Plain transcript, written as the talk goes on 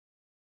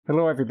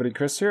Hello everybody,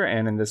 Chris here,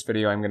 and in this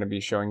video I'm going to be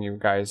showing you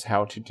guys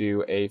how to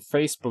do a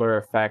face blur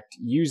effect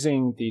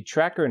using the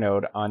tracker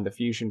node on the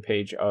Fusion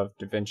page of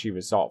DaVinci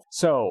Resolve.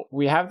 So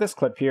we have this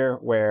clip here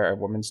where a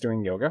woman's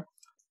doing yoga,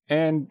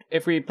 and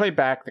if we play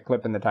back the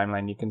clip in the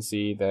timeline you can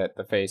see that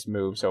the face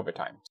moves over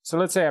time. So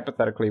let's say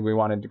hypothetically we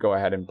wanted to go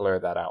ahead and blur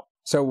that out.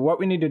 So what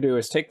we need to do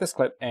is take this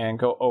clip and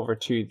go over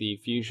to the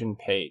Fusion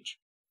page.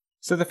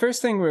 So the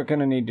first thing we're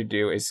going to need to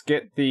do is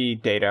get the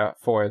data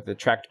for the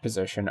tracked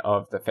position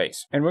of the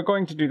face. And we're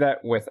going to do that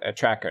with a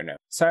tracker node.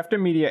 So after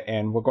media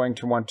in, we're going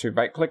to want to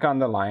right click on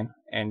the line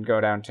and go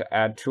down to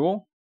add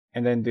tool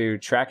and then do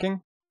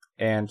tracking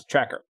and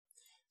tracker.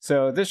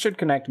 So this should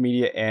connect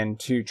media in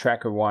to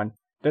tracker 1.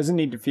 Doesn't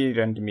need to feed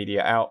it into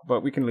media out,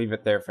 but we can leave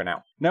it there for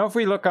now. Now if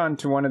we look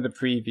onto one of the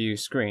preview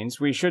screens,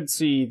 we should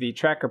see the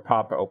tracker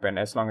pop open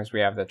as long as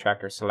we have the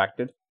tracker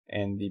selected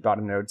in the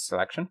bottom node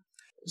selection.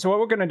 So what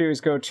we're going to do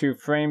is go to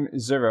frame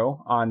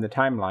 0 on the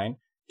timeline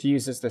to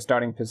use as the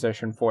starting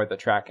position for the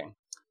tracking.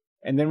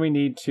 And then we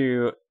need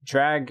to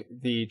drag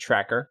the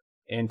tracker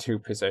into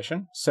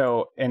position.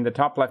 So in the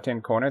top left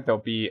hand corner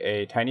there'll be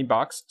a tiny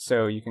box,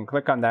 so you can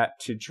click on that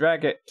to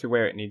drag it to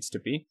where it needs to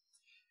be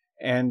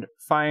and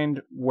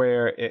find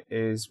where it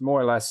is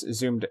more or less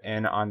zoomed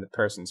in on the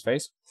person's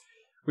face.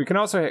 We can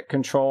also hit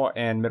Control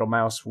and middle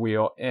mouse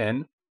wheel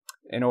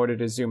in order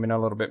to zoom in a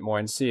little bit more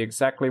and see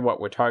exactly what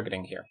we're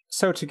targeting here.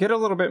 So to get a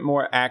little bit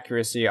more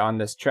accuracy on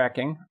this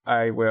tracking,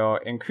 I will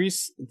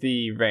increase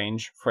the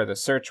range for the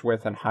search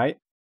width and height,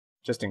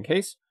 just in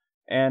case.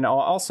 And I'll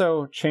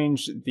also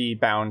change the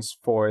bounds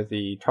for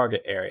the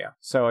target area.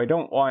 So I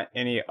don't want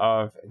any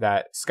of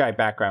that sky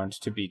background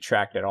to be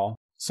tracked at all.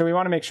 So we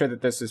want to make sure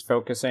that this is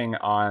focusing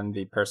on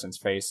the person's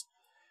face,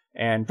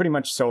 and pretty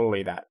much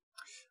solely that.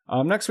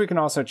 Next we can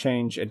also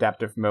change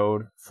adaptive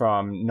mode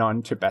from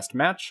none to best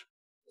match.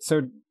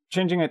 So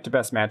changing it to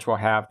best match will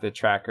have the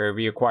tracker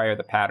reacquire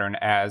the pattern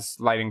as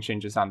lighting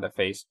changes on the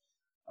face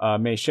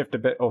may shift a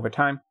bit over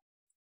time.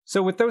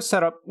 So with those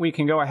set up, we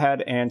can go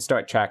ahead and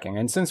start tracking.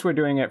 And since we're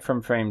doing it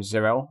from frame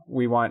 0,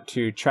 we want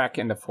to track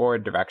in the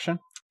forward direction.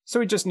 So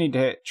we just need to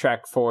hit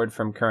track forward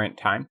from current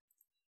time.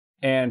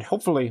 And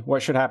hopefully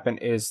what should happen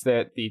is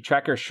that the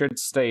tracker should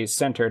stay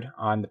centered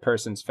on the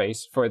person's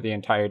face for the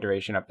entire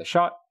duration of the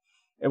shot.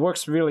 It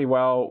works really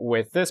well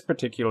with this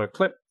particular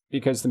clip,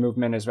 because the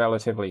movement is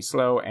relatively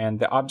slow and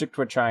the object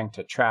we're trying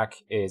to track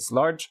is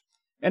large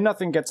and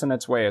nothing gets in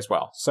its way as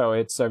well. So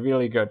it's a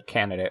really good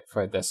candidate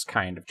for this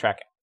kind of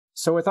tracking.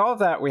 So with all of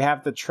that, we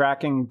have the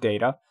tracking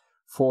data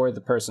for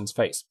the person's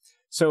face.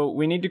 So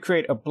we need to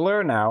create a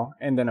blur now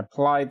and then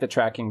apply the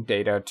tracking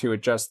data to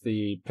adjust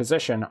the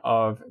position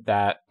of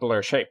that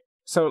blur shape.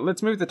 So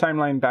let's move the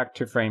timeline back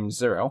to frame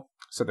 0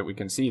 so that we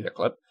can see the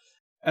clip.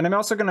 And I'm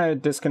also going to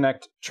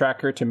disconnect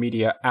tracker to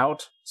media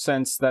out,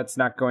 since that's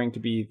not going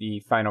to be the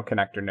final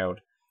connector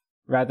node.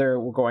 Rather,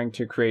 we're going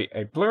to create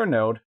a blur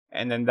node,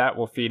 and then that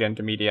will feed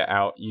into media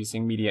out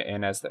using media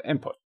in as the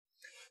input.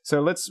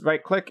 So let's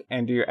right click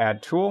and do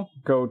add tool,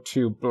 go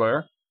to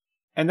blur,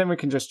 and then we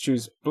can just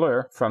choose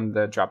blur from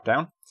the drop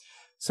down.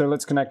 So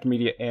let's connect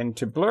media in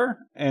to blur,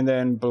 and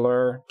then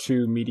blur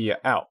to media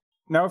out.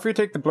 Now if we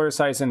take the blur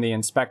size in the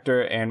inspector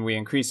and we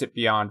increase it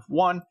beyond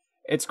 1,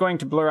 it's going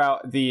to blur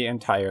out the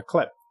entire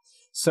clip.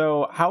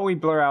 So how we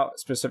blur out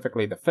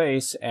specifically the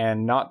face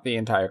and not the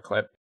entire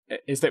clip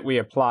is that we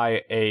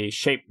apply a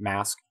shape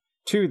mask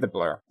to the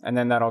blur, and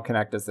then that'll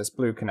connect as this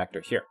blue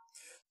connector here.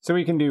 So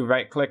we can do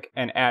right click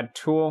and add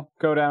tool,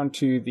 go down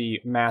to the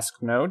mask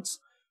nodes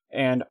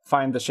and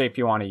find the shape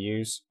you want to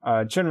use.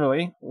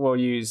 Generally we'll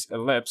use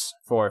ellipse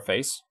for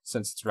face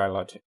since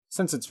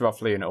it's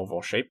roughly an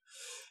oval shape.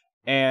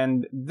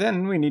 And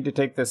then we need to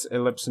take this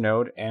ellipse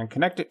node and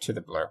connect it to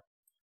the blur.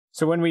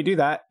 So when we do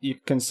that, you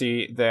can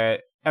see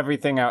that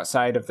everything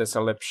outside of this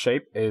ellipse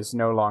shape is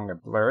no longer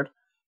blurred.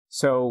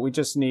 So we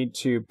just need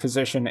to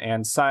position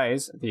and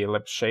size the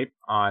ellipse shape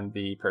on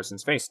the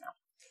person's face now.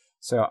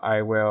 So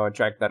I will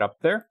drag that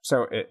up there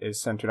so it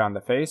is centered on the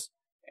face,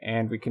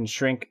 and we can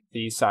shrink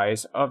the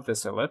size of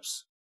this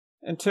ellipse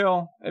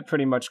until it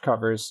pretty much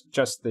covers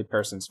just the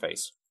person's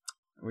face.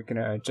 We can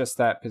adjust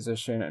that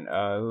position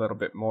a little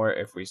bit more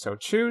if we so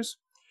choose.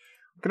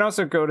 We can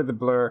also go to the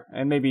blur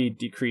and maybe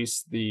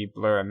decrease the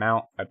blur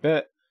amount a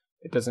bit.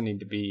 It doesn't need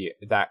to be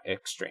that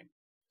extreme.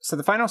 So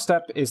the final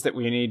step is that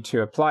we need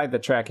to apply the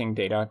tracking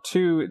data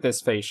to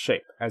this face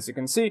shape. As you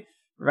can see,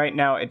 right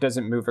now it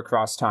doesn't move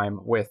across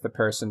time with the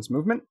person's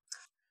movement.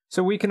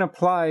 So we can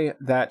apply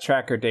that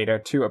tracker data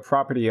to a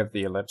property of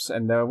the ellipse,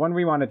 and the one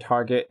we want to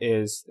target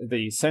is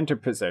the center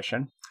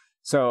position.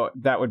 So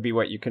that would be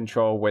what you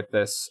control with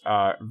this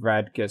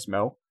red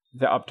gizmo,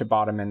 the up to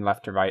bottom and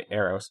left to right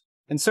arrows.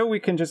 And so we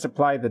can just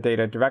apply the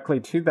data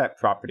directly to that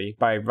property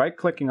by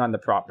right-clicking on the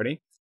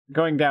property,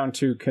 going down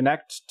to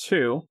Connect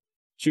To,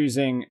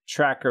 choosing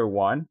Tracker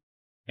 1,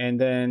 and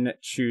then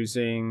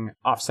choosing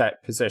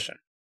Offset Position.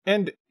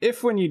 And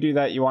if when you do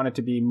that you want it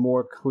to be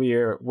more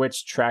clear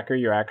which tracker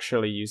you're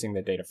actually using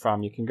the data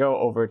from, you can go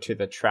over to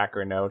the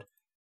Tracker node,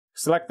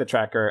 select the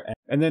tracker,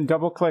 and then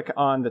double-click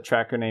on the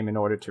tracker name in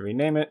order to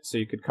rename it, so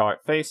you could call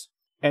it Face.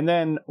 And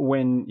then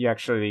when you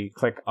actually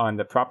click on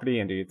the property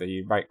and do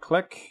the right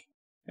click,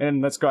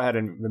 and let's go ahead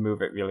and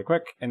remove it really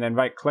quick, and then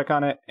right click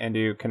on it and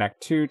do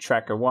connect to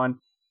tracker 1,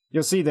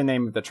 you'll see the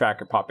name of the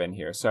tracker pop in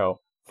here. So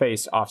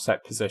face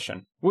offset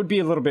position would be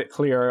a little bit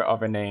clearer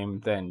of a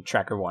name than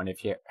tracker 1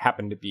 if you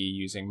happen to be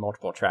using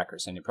multiple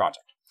trackers in your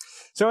project.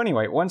 So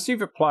anyway, once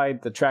you've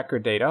applied the tracker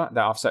data,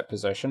 the offset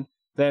position,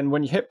 then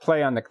when you hit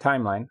play on the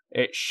timeline,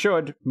 it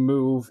should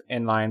move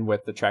in line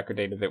with the tracker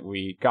data that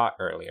we got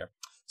earlier.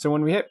 So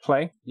when we hit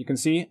play, you can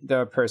see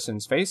the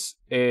person's face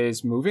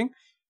is moving,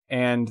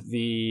 and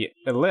the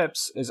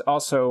ellipse is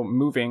also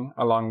moving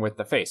along with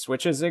the face,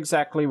 which is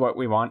exactly what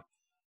we want.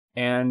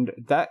 And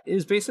that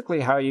is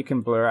basically how you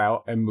can blur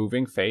out a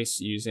moving face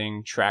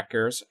using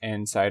trackers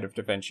inside of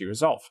DaVinci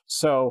Resolve.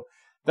 So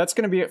that's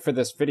going to be it for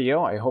this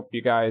video. I hope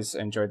you guys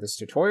enjoyed this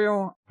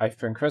tutorial. I've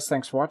been Chris,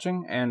 thanks for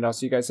watching, and I'll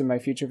see you guys in my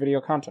future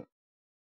video content.